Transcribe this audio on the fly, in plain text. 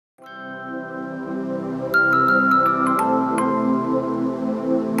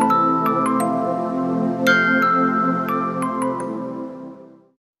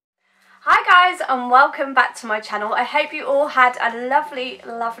and welcome back to my channel. I hope you all had a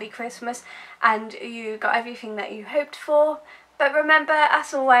lovely Christmas and you got everything that you hoped for. But remember,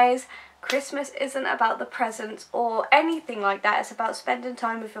 as always, Christmas isn't about the presents or anything like that. It's about spending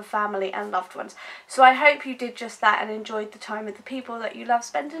time with your family and loved ones. So I hope you did just that and enjoyed the time with the people that you love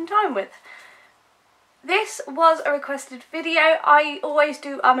spending time with. This was a requested video. I always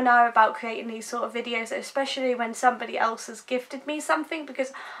do and ah about creating these sort of videos, especially when somebody else has gifted me something,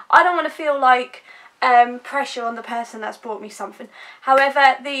 because I don't want to feel like pressure on the person that's brought me something.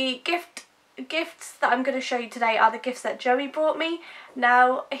 However, the gifts that I'm going to show you today are the gifts that Joey brought me.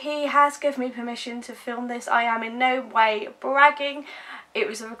 Now, he has given me permission to film this. I am in no way bragging. It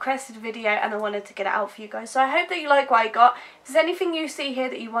was a requested video and I wanted to get it out for you guys. So I hope that you like what I got. If there's anything you see here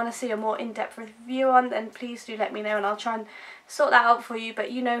that you want to see a more in-depth review on, then please do let me know and I'll try and sort that out for you. But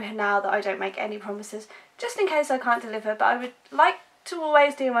you know now that I don't make any promises, just in case I can't deliver. But I would like to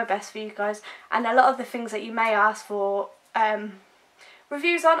always do my best for you guys. And a lot of the things that you may ask for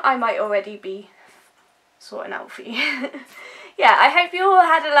reviews on, I might already be sorting out for you. Yeah, I hope you all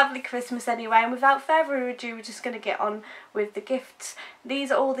had a lovely Christmas anyway, and without further ado, we're just going to get on with the gifts.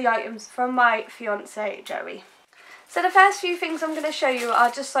 These are all the items from my fiance, Joey. So the first few things I'm going to show you are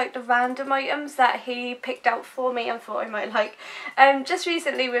just like the random items that he picked out for me and thought I might like. Just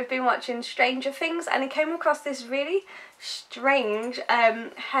recently we've been watching Stranger Things and he came across this really strange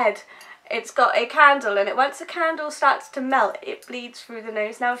head. It's got a candle in it. Once the candle starts to melt, it bleeds through the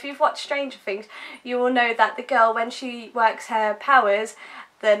nose. Now, if you've watched Stranger Things, you will know that the girl, when she works her powers,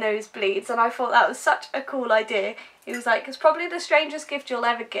 the nose bleeds. And I thought that was such a cool idea. He was like, it's probably the strangest gift you'll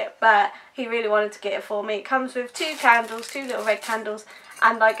ever get, but he really wanted to get it for me. It comes with two candles, two little red candles,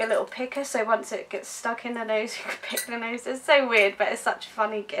 and like a little picker, so once it gets stuck in the nose, you can pick the nose. It's so weird, but it's such a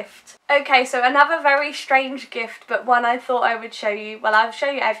funny gift. Okay, so another very strange gift, but one I thought I would show you. Well, I'll show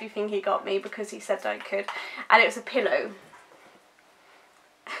you everything he got me because he said I could. And it was a pillow.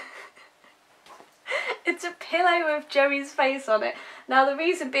 It's a pillow with Joey's face on it. Now, the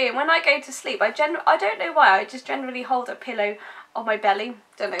reason being, when I go to sleep, I don't know why, I just generally hold a pillow on my belly.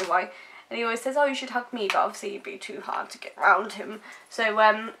 Don't know why. And he always says, oh, you should hug me, but obviously it'd be too hard to get around him.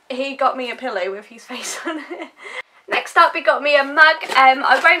 So he got me a pillow with his face on it. Next up, he got me a mug.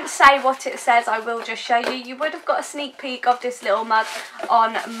 I won't say what it says, I will just show you. You would have got a sneak peek of this little mug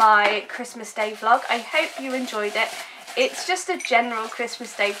on my Christmas Day vlog. I hope you enjoyed it. It's just a general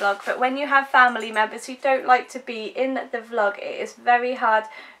Christmas Day vlog, but when you have family members who don't like to be in the vlog, it is very hard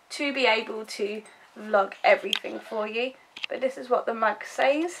to be able to vlog everything for you. But this is what the mug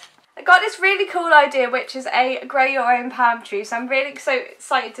says. I got this really cool idea, which is a grow your own palm tree. So I'm really so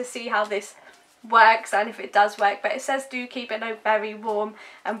excited to see how this works and if it does work. But it says do keep it in a very warm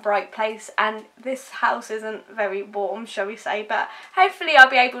and bright place, and this house isn't very warm, shall we say, but hopefully I'll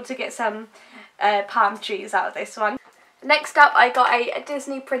be able to get some palm trees out of this one. Next up, I got a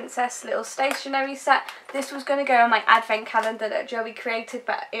Disney Princess little stationery set. This was going to go on my advent calendar that Joey created,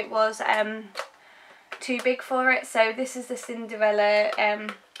 but it was too big for it. So this is the Cinderella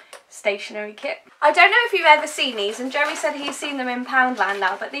stationery kit. I don't know if you've ever seen these, and Joey said he's seen them in Poundland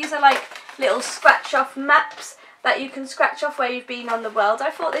now, but these are like little scratch off maps that you can scratch off where you've been on the world. I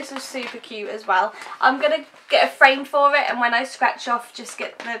thought this was super cute as well. I'm going to get a frame for it, and when I scratch off, just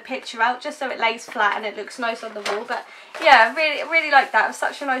get the picture out just so it lays flat and it looks nice on the wall. But yeah, really like that. It was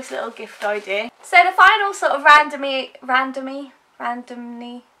such a nice little gift idea. So the final sort of randomly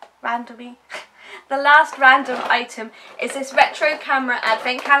the last random item is this retro camera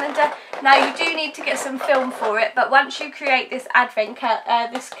advent calendar. Now, you do need to get some film for it, but once you create this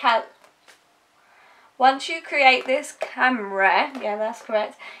once you create this camera, yeah, that's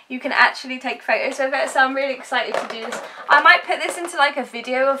correct, you can actually take photos of it. So I'm really excited to do this. I might put this into like a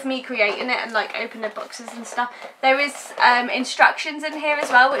video of me creating it and like open the boxes and stuff. There is instructions in here as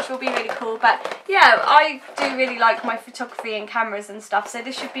well, which will be really cool. But yeah, I do really like my photography and cameras and stuff, so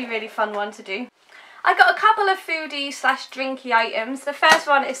this should be a really fun one to do. I got a couple of foodie slash drinky items. The first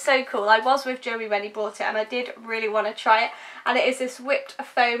one is so cool. I was with Joey when he bought it and I did really want to try it. And it is this whipped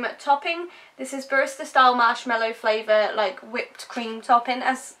foam topping. This is barista style marshmallow flavour, like whipped cream topping.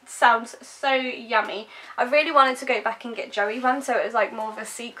 It sounds so yummy. I really wanted to go back and get Joey one, so it was like more of a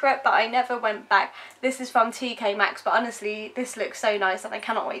secret, but I never went back. This is from TK Maxx, but honestly this looks so nice and I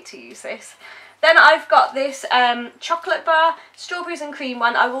cannot wait to use this. Then I've got this chocolate bar, strawberries and cream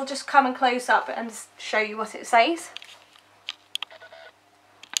one. I will just come and close up and show you what it says.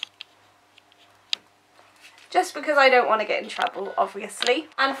 Just because I don't want to get in trouble, obviously.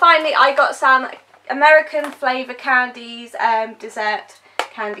 And finally, I got some American flavour candies, dessert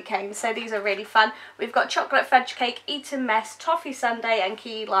candy canes. So these are really fun. We've got chocolate fudge cake, Eton mess, toffee sundae and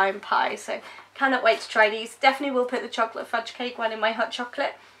key lime pie. So Cannot wait to try these. Definitely will put the chocolate fudge cake one in my hot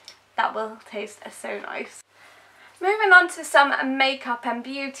chocolate. That will taste so nice. Moving on to some makeup and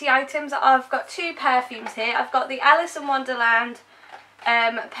beauty items. I've got two perfumes here. I've got the Alice in Wonderland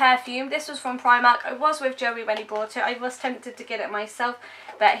perfume. This was from Primark. I was with Joey when he bought it. I was tempted to get it myself,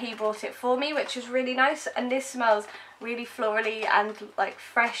 but he bought it for me, which is really nice. And this smells really florally and like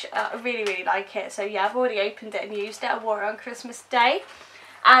fresh. I really like it. So yeah, I've already opened it and used it. I wore it on Christmas Day.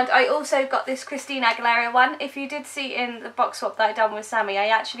 And I also got this Christina Aguilera one. If you did see in the box swap that I done with Sammy, I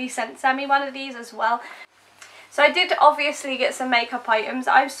actually sent Sammy one of these as well. So I did obviously get some makeup items.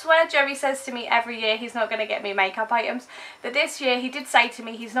 I swear Joey says to me every year he's not going to get me makeup items. But this year he did say to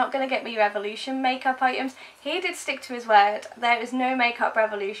me he's not going to get me Revolution makeup items. He did stick to his word. There is no makeup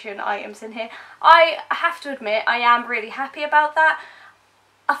Revolution items in here. I have to admit I am really happy about that.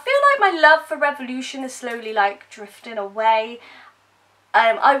 I feel like my love for Revolution is slowly like drifting away.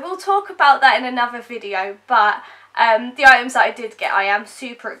 I will talk about that in another video, but the items that I did get I am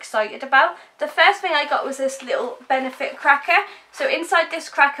super excited about. The first thing I got was this little Benefit cracker. So inside this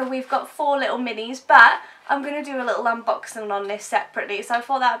cracker we've got 4 little minis, but I'm going to do a little unboxing on this separately. So I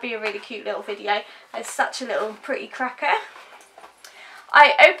thought that would be a really cute little video. It's such a little pretty cracker.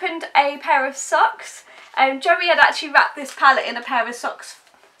 I opened a pair of socks. Joey had actually wrapped this palette in a pair of socks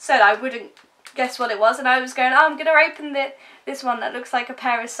so that I wouldn't guess what it was, and I was going, oh, I'm going to open this one that looks like a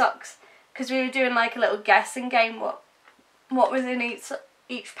pair of socks, because we were doing like a little guessing game what was in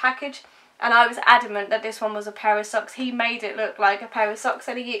each package, and I was adamant that this one was a pair of socks. He made it look like a pair of socks,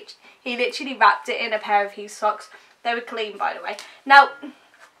 and he literally wrapped it in a pair of his socks. They were clean, by the way. Now,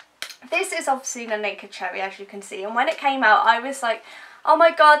 this is obviously the Naked Cherry, as you can see, and when it came out I was like, oh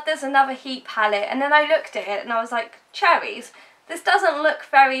my god, there's another Heat palette, and then I looked at it and I was like, cherries? This doesn't look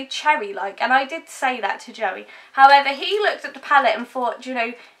very cherry-like, and I did say that to Joey. However, he looked at the palette and thought, you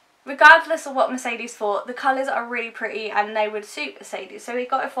know, regardless of what Mercedes thought, the colours are really pretty and they would suit Mercedes, so he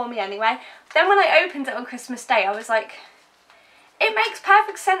got it for me anyway. Then when I opened it on Christmas Day, I was like, it makes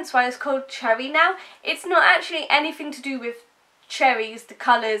perfect sense why it's called cherry now. It's not actually anything to do with cherries, the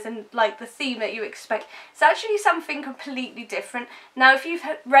colours and like the theme that you expect. It's actually something completely different. Now if you've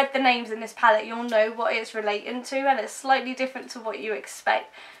read the names in this palette, you'll know what it's relating to, and it's slightly different to what you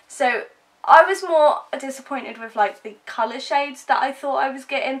expect. So I was more disappointed with like the colour shades that I thought I was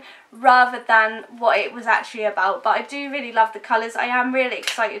getting rather than what it was actually about, but I do really love the colours. I am really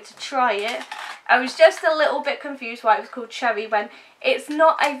excited to try it. I was just a little bit confused why it was called cherry when it's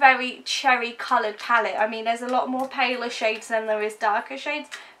not a very cherry coloured palette. I mean, there's a lot more paler shades than there is darker shades,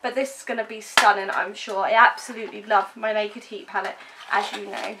 but this is going to be stunning, I'm sure. I absolutely love my Naked Heat palette, as you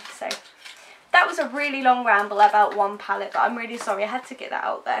know. So that was a really long ramble about one palette, but I'm really sorry, I had to get that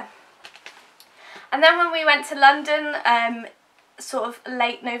out there. And then when we went to London, sort of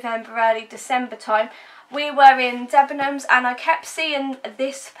late November, early December time, we were in Debenhams and I kept seeing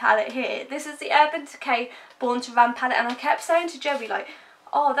this palette here. This is the Urban Decay Born to Run palette, and I kept saying to Joey like,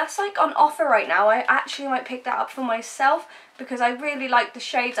 oh, that's like on offer right now. I actually might pick that up for myself because I really like the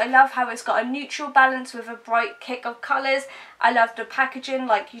shades. I love how it's got a neutral balance with a bright kick of colours. I love the packaging.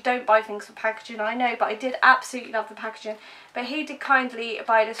 Like, you don't buy things for packaging, I know, but I did absolutely love the packaging. But he did kindly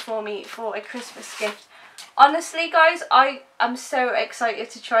buy this for me for a Christmas gift. Honestly, guys, I am so excited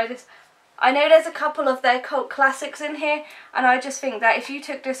to try this. I know there's a couple of their cult classics in here, and I just think that if you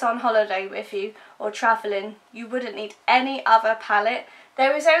took this on holiday with you or travelling, you wouldn't need any other palette.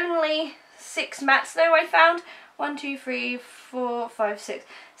 There is only 6 mattes though, I found. 1, 2, 3, 4, 5, 6.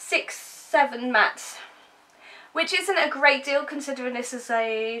 6, 7 mattes. Which isn't a great deal considering this is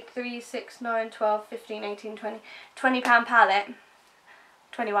a 3, 6, 9, 12, 15, 18, 20, £20 palette.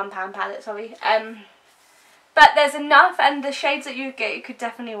 £21 palette, sorry. But there's enough, and the shades that you get you could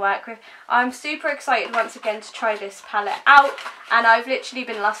definitely work with. I'm super excited once again to try this palette out, and I've literally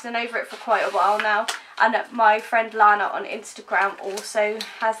been lusting over it for quite a while now. And my friend Lana on Instagram also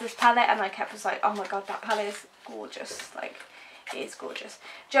has this palette, and I kept was like, oh my god, that palette is gorgeous. Like, it is gorgeous.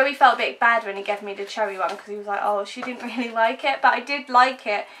 Joey felt a bit bad when he gave me the cherry one because he was like, oh, she didn't really like it, but I did like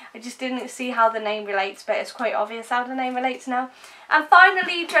it. I just didn't see how the name relates, but it's quite obvious how the name relates now. And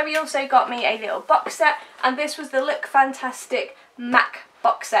finally, Joey also got me a little box set, and this was the Look Fantastic MAC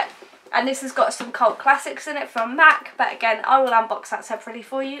box set. And this has got some cult classics in it from MAC, but again, I will unbox that separately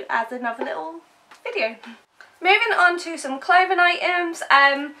for you as another little video. Moving on to some clothing items.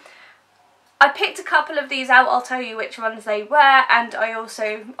 I picked a couple of these out, I'll tell you which ones they were, and I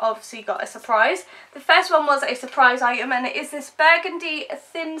also obviously got a surprise. The first one was a surprise item, and it is this burgundy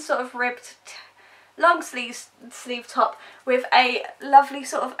thin sort of ribbed long sleeve top with a lovely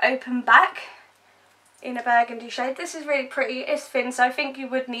sort of open back. in a burgundy shade. This is really pretty. It's thin, so I think you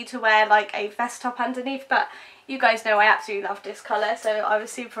would need to wear like a vest top underneath, but you guys know I absolutely love this colour, so I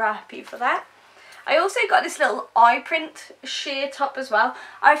was super happy for that. I also got this little eye print sheer top as well.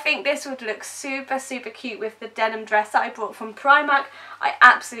 I think this would look super cute with the denim dress that I brought from Primark. I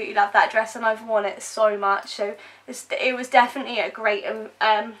absolutely love that dress and I've worn it so much, so it was definitely a great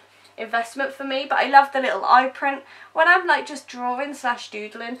investment for me. But I love the little eye print. When I'm like just drawing /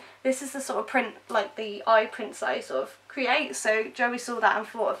 doodling, this is the sort of print, like the eye prints that I sort of create, so Joey saw that and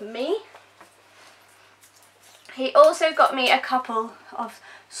thought of me. He also got me a couple of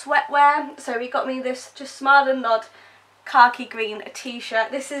sweatwear, so he got me this Just Smile and Nod khaki green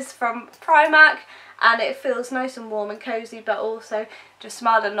t-shirt. This is from Primark and it feels nice and warm and cozy, but also Just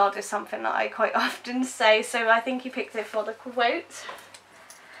Smile and Nod is something that I quite often say, so I think he picked it for the quote.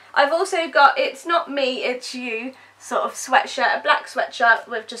 I've also got It's Not Me, It's You sort of sweatshirt, a black sweatshirt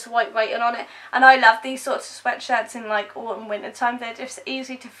with just white writing on it, and I love these sorts of sweatshirts in like autumn winter time. They're just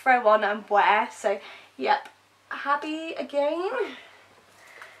easy to throw on and wear, so yep, happy again.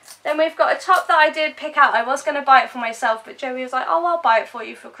 Then we've got a top that I did pick out. I was going to buy it for myself, but Joey was like, oh, I'll buy it for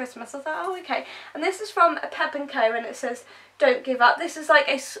you for Christmas. I was like, oh, okay. And this is from Pep & Co, and it says Don't Give Up. This is like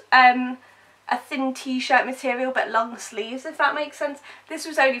a thin t-shirt material but long sleeves, if that makes sense. This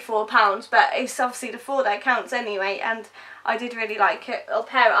was only £4, but it's obviously the 4 that counts anyway, and I did really like it. It'll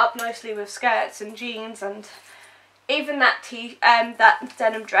pair it up nicely with skirts and jeans, and even that that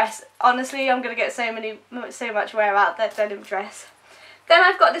denim dress. Honestly, I'm gonna get so much wear out that denim dress. Then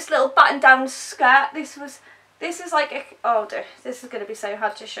I've got this little button-down skirt. This is like a, oh dear, this is gonna be so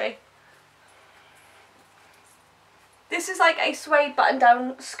hard to show. This is like a suede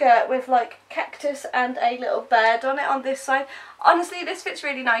button-down skirt with like cactus and a little bird on it on this side. Honestly, this fits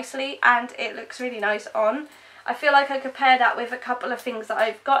really nicely and it looks really nice on. I feel like I could pair that with a couple of things that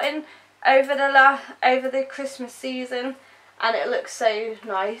I've gotten over the Christmas season, and it looks so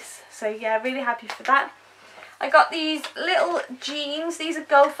nice. So yeah, really happy for that. I got these little jeans. These are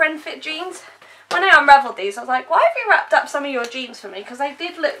girlfriend fit jeans. When I unravelled these, I was like, why have you wrapped up some of your jeans for me? Because they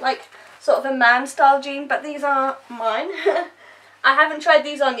did look like sort of a man style jean, but these are mine. I haven't tried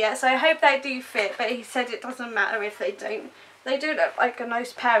these on yet, so I hope they do fit, but he said it doesn't matter if they don't. They do look like a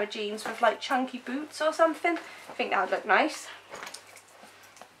nice pair of jeans with like chunky boots or something. I think that would look nice.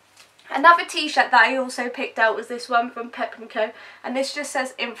 Another t-shirt that I also picked out was this one from Pep & Co, and this just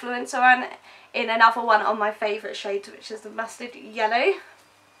says influencer on it in another one on my favourite shade, which is the mustard yellow.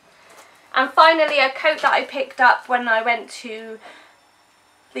 And finally, a coat that I picked up when I went to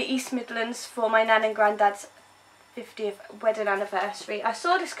the East Midlands for my nan and granddad's 50th wedding anniversary. I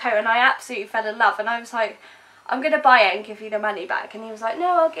saw this coat and I absolutely fell in love, and I was like, I'm going to buy it and give you the money back. And he was like, no,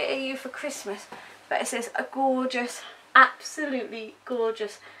 I'll get it you for Christmas. But it says a gorgeous, absolutely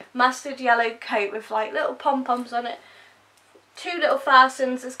gorgeous mustard yellow coat with like little pom-poms on it, 2 little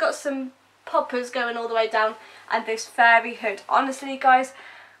fastens. It's got some poppers going all the way down and this fairy hood. Honestly guys,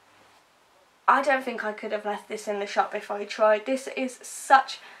 I don't think I could have left this in the shop if I tried. This is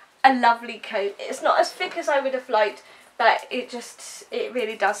such a lovely coat. It's not as thick as I would have liked, but it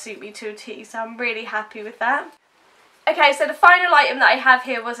really does suit me to a T, so I'm really happy with that. Okay, so the final item that I have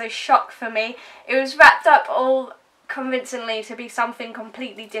here was a shock for me. It was wrapped up all convincingly to be something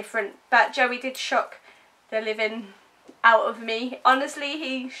completely different, but Joey did shock the living out of me. Honestly,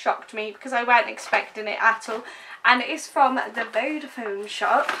 he shocked me because I weren't expecting it at all, and it is from the Vodafone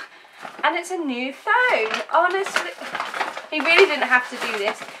shop, and it's a new phone. Honestly, he really didn't have to do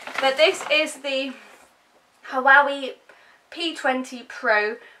this, but this is the Huawei P20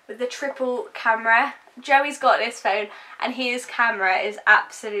 Pro with the triple camera. Joey's got this phone and his camera is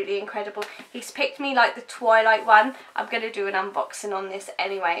absolutely incredible. He's picked me like the Twilight one. I'm going to do an unboxing on this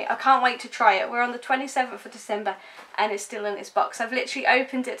anyway. I can't wait to try it. We're on the 27th of December and it's still in this box. I've literally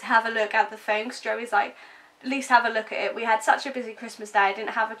opened it to have a look at the phone because Joey's like, at least have a look at it. We had such a busy Christmas day, I didn't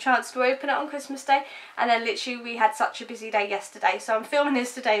have a chance to open it on Christmas Day, and then literally we had such a busy day yesterday, so I'm filming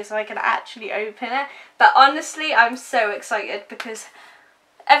this today so I can actually open it. But honestly, I'm so excited because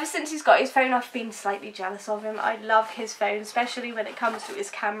ever since he's got his phone, I've been slightly jealous of him. I love his phone, especially when it comes to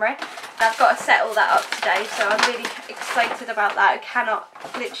his camera. And I've got to set all that up today, so I'm really excited about that. I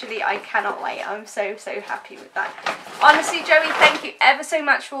cannot wait. I'm so happy with that. Honestly, Joey, thank you ever so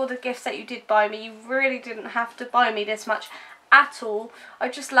much for all the gifts that you did buy me. You really didn't have to buy me this much at all. I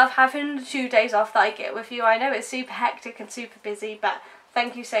just love having the 2 days off that I get with you. I know it's super hectic and super busy, but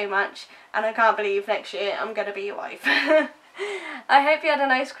thank you so much. And I can't believe next year I'm going to be your wife. I hope you had a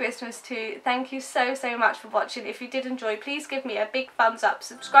nice Christmas too. Thank you so much for watching. If you did enjoy, please give me a big thumbs up.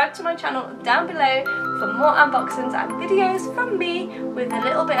 Subscribe to my channel down below for more unboxings and videos from me with a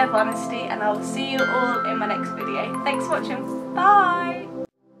little bit of honesty, and I will see you all in my next video. Thanks for watching. Bye!